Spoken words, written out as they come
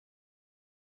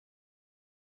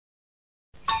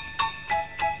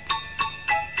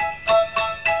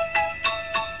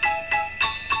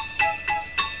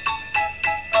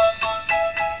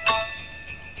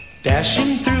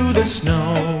dashing through the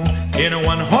snow in a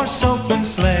one-horse open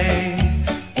sleigh.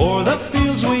 O'er the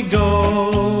fields we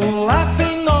go,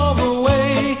 laughing all the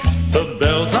way. The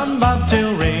bells on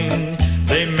bobtail ring,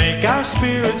 they make our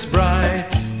spirits bright.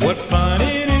 What fun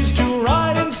it is to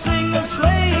ride and sing a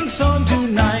sleighing song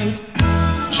tonight.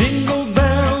 Jingle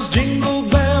bells, jingle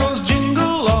bells,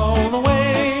 jingle all the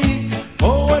way.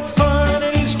 Oh, what fun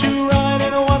it is to ride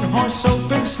in a one-horse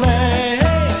open sleigh.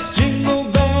 Jingle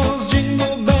bells,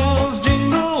 jingle bells,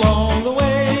 jingle all the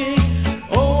way.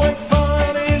 Oh, what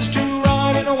fun it is to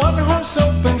ride in a one-horse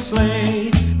open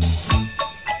sleigh.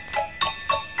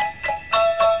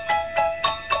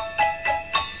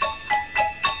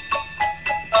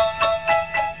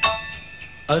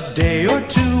 A day or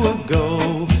two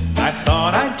ago, I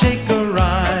thought I'd take a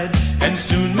ride, and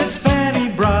soon Miss Fanny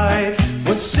Bright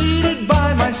was seated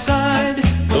by my side.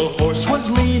 The horse was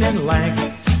lean and lank,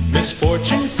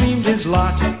 misfortune seemed his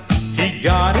lot. He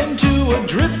got into a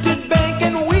drifted bank,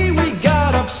 and we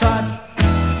got upset.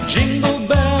 Jingle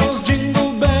bells,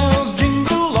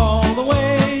 jingle all the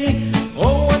way.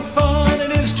 Oh, what fun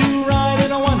it is to ride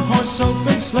in a one-horse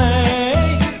open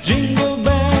sleigh. Jingle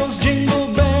bells,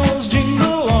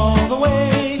 jingle all the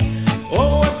way.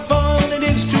 Oh, what fun it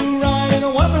is to ride in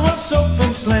a one-horse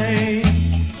open sleigh.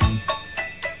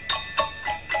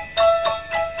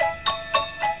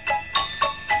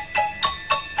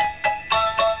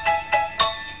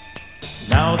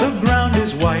 Now the ground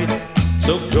is white,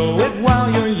 so go it while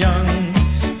you're young.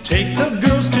 Take the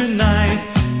girls tonight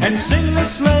and sing the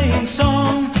sleighing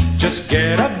song. Just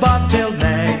get a bobtailed